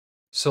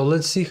So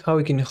let's see how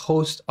we can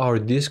host our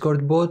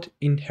Discord bot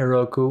in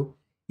Heroku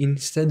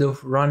instead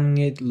of running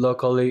it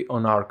locally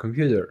on our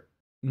computer.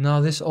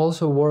 Now this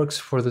also works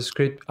for the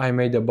script I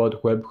made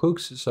about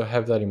webhooks, so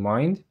have that in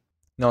mind.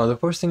 Now the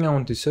first thing I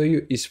want to show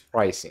you is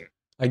pricing.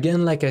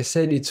 Again, like I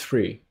said, it's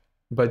free,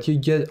 but you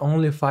get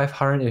only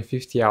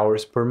 550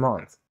 hours per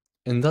month.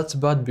 And that's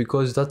bad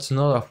because that's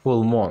not a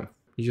full month.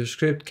 Your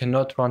script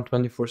cannot run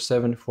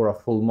 24/7 for a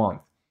full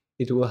month.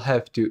 It will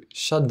have to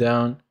shut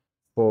down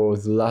for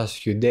the last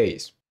few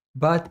days.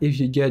 But if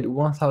you get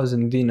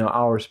 1000 Dino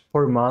hours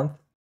per month,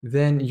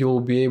 then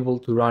you'll be able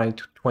to run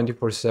it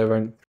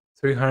 24/7,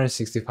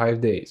 365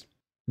 days.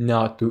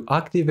 Now to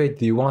activate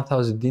the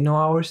 1000 Dino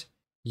hours,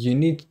 you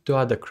need to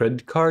add a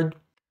credit card.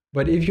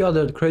 But if you add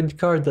a credit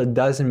card, that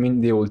doesn't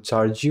mean they will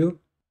charge you.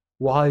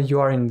 While you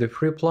are in the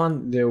free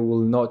plan, they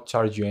will not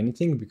charge you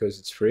anything because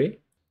it's free.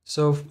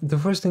 So the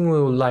first thing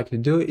we would like to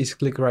do is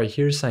click right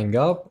here, sign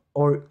up,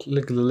 or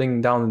click the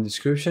link down in the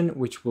description,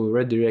 which will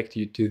redirect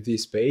you to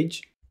this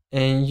page.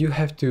 And you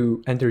have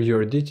to enter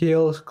your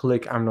details,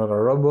 click I'm not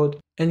a robot,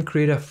 and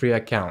create a free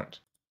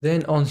account.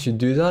 Then once you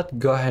do that,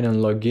 go ahead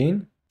and log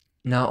in.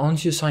 Now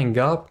once you sign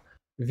up,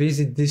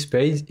 visit this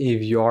page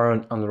if you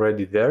aren't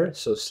already there,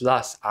 so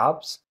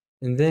 /apps,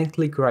 and then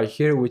click right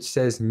here which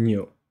says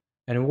new,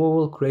 and we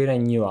will create a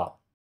new app.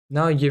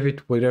 Now give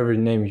it whatever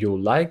name you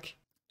like,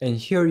 and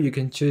here you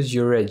can choose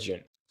your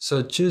region.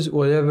 So choose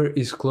whatever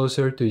is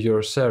closer to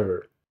your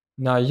server.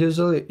 Now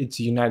usually it's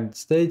United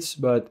States,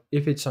 but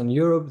if it's on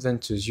Europe, then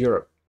choose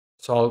Europe.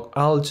 So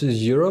I'll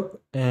choose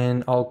Europe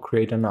and I'll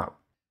create an app.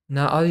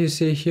 Now as you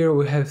see here,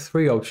 we have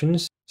three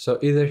options. So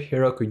either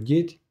Heroku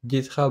Git,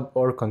 GitHub,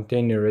 or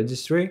Container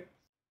Registry.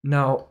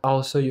 Now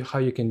I'll show you how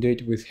you can do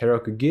it with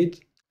Heroku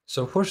Git.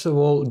 So first of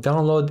all,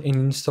 download and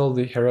install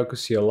the Heroku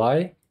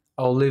CLI.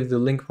 I'll leave the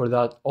link for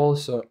that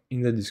also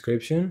in the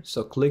description.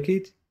 So click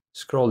it,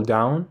 scroll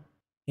down,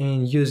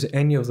 and use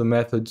any of the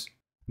methods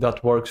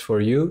that works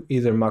for you,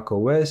 either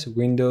macOS,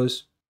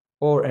 Windows,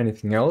 or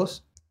anything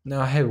else.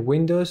 Now I have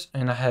Windows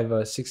and I have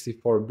a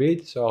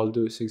 64-bit, so I'll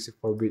do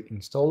 64-bit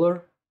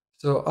installer.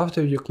 So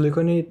after you click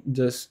on it,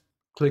 just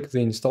click the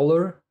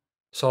installer.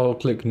 So I'll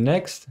click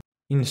next,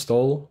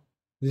 install.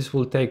 This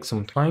will take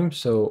some time,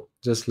 so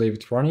just leave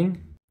it running.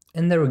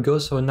 And there we go.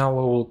 So now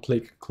I will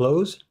click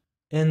close,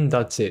 and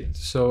that's it.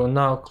 So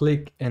now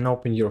click and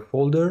open your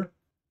folder.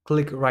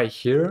 Click right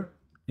here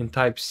and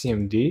type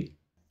cmd,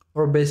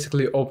 or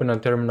basically open a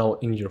terminal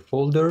in your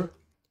folder.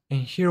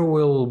 And here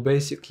we will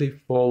basically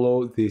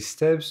follow these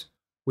steps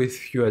with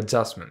few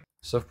adjustments.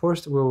 So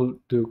first we will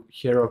do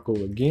Heroku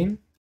login.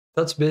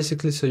 That's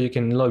basically so you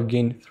can log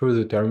in through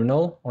the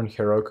terminal on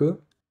Heroku.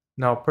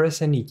 Now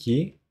press any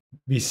key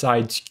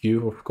besides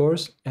Q, of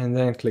course, and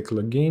then click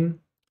login.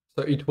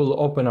 So it will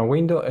open a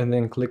window and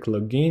then click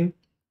login,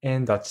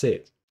 and that's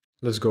it.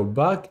 Let's go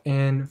back,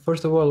 and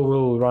first of all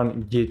we'll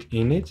run git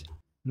init.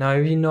 Now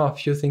if you know a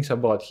few things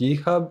about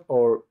GitHub,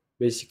 or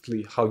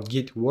basically how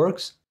Git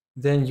works,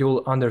 then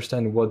you'll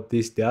understand what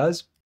this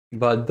does.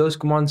 But those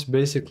commands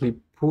basically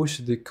push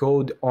the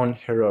code on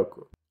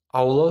Heroku.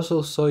 I will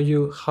also show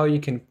you how you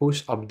can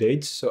push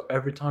updates. So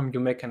every time you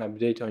make an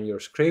update on your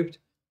script,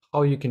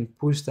 how you can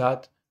push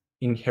that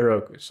in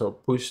Heroku. So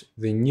push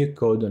the new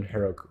code on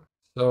Heroku.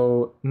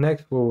 So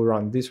next we'll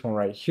run this one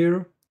right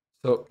here.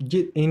 So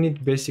git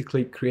init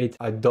basically creates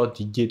a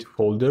 .git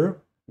folder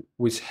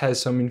which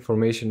has some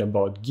information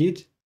about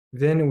Git.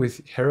 Then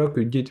with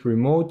Heroku Git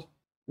remote,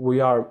 we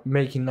are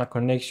making a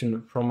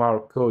connection from our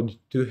code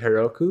to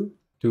Heroku,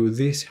 to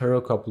this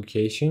Heroku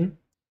application.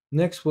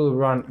 Next we'll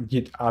run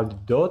git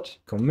add dot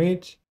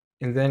commit,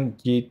 and then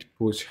git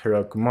push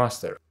Heroku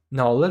master.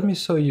 Now let me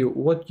show you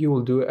what you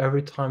will do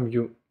every time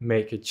you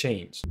make a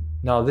change.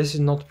 Now this is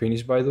not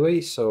finished, by the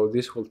way, so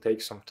this will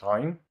take some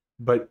time.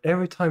 But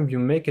every time you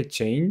make a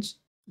change,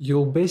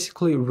 you'll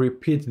basically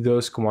repeat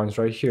those commands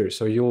right here.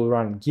 So you'll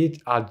run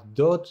git add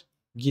dot,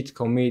 git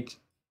commit,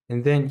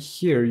 and then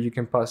here you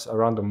can pass a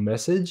random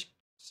message,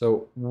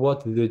 so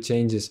what the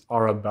changes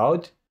are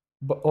about,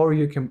 or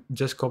you can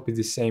just copy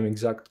the same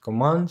exact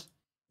command,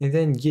 and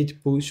then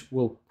git push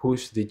will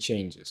push the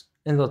changes,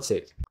 and that's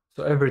it.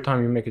 So every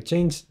time you make a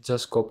change,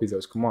 just copy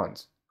those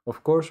commands,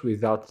 of course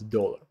without the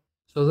dollar.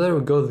 So there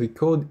we go, the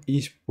code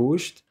is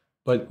pushed,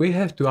 but we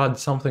have to add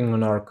something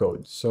on our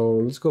code. So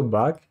let's go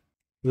back.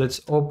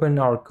 Let's open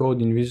our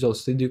code in Visual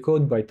Studio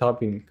Code by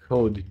typing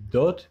code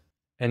dot,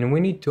 and we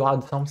need to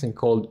add something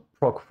called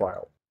proc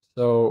file.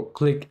 So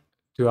click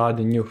to add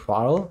a new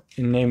file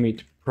and name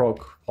it proc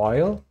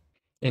file.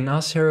 And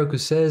as Heroku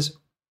says,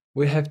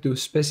 we have to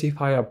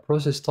specify a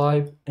process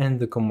type and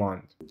the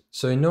command.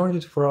 So in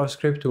order for our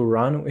script to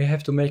run, we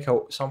have to make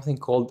something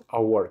called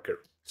a worker.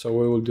 So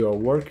we will do a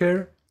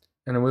worker,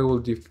 and we will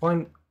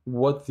define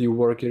what the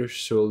worker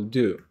should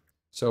do.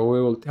 So we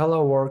will tell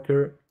our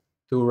worker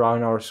to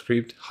run our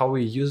script how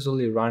we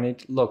usually run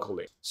it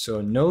locally.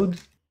 So node,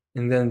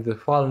 and then the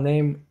file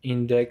name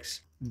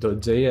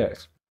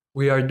index.js.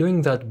 We are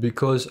doing that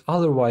because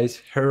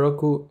otherwise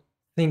Heroku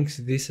thinks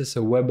this is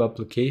a web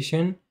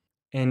application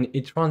and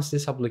it runs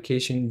this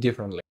application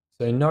differently.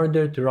 So in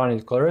order to run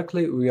it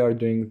correctly, we are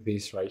doing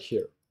this right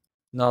here.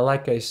 Now,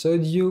 like I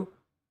showed you,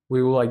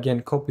 we will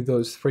again copy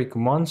those 3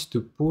 commands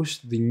to push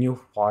the new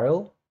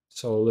file.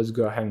 So let's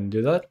go ahead and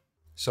do that.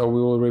 So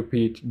we will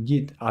repeat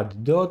git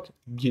add dot,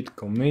 git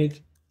commit,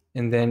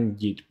 and then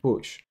git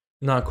push.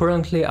 Now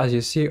currently, as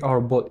you see,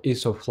 our bot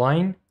is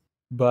offline,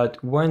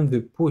 but when the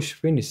push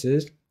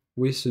finishes,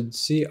 we should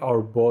see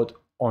our bot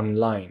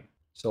online.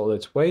 So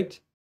let's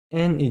wait,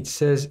 and it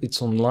says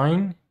it's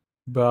online,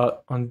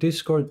 but on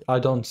Discord I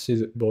don't see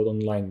the bot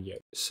online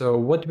yet. So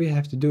what we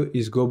have to do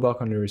is go back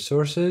on the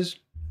resources,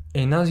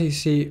 and as you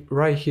see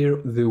right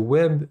here, the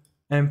web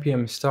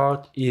npm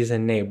start is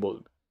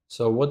enabled.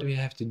 So what we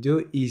have to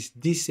do is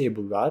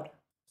disable that.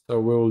 So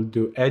we will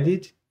do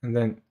edit, and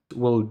then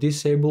we'll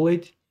disable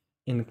it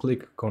and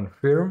click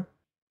confirm,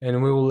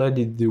 and we will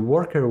edit the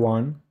worker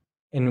one,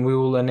 and we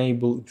will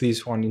enable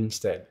this one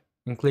instead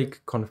and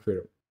click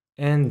confirm,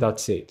 and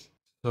that's it.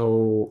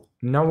 So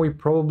now we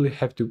probably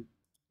have to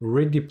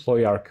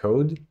redeploy our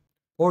code,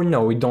 or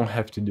no, we don't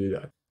have to do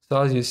that.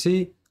 So as you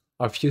see,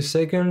 a few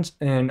seconds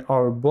and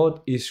our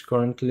bot is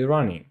currently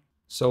running.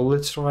 So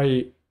let's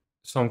try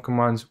some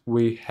commands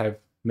we have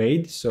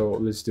made. So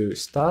let's do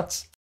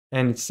stats,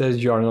 and it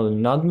says you are not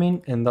an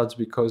admin, and that's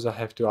because I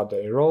have to add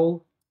a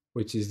role,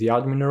 which is the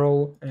admin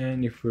role.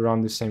 And if we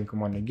run the same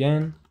command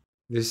again,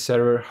 this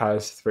server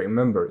has 3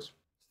 members.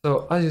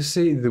 So as you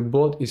see, the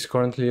bot is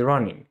currently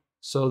running.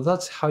 So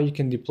that's how you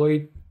can deploy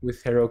it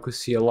with Heroku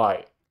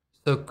CLI.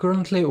 So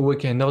currently we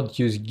cannot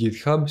use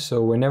GitHub,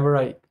 so whenever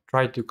I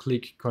try to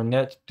click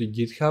connect to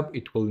GitHub,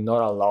 it will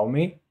not allow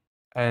me.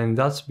 And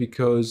that's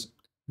because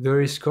there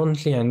is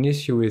currently an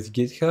issue with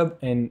GitHub,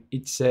 and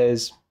it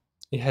says,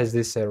 it has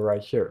this error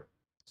right here.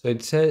 So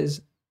it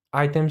says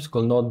items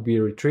could not be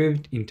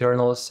retrieved,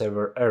 internal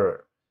server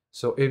error.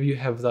 So if you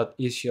have that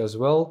issue as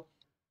well,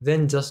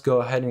 then just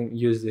go ahead and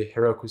use the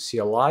Heroku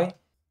CLI.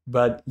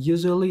 But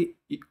usually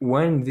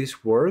when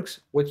this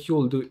works, what you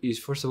will do is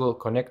first of all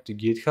connect to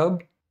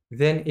GitHub,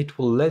 then it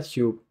will let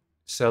you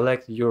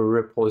select your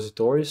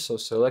repository. So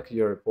select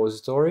your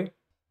repository,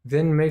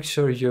 then make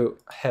sure you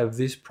have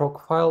this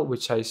proc file,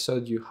 which I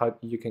showed you how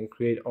you can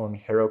create on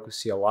Heroku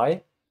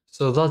CLI.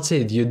 So that's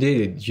it, you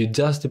did it. You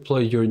just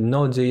deployed your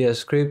Node.js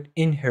script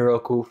in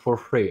Heroku for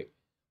free.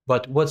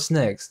 But what's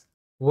next?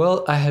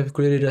 Well, I have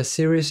created a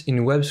series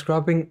in web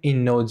scraping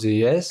in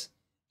Node.js,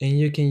 and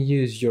you can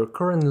use your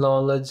current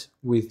knowledge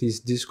with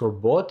this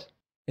Discord bot,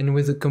 and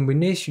with the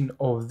combination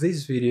of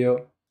this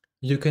video,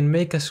 you can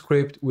make a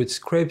script which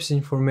scrapes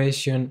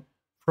information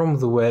from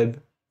the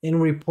web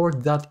and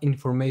report that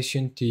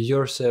information to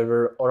your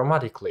server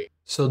automatically.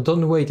 So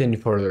don't wait any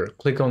further,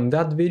 click on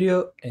that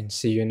video and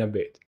see you in a bit.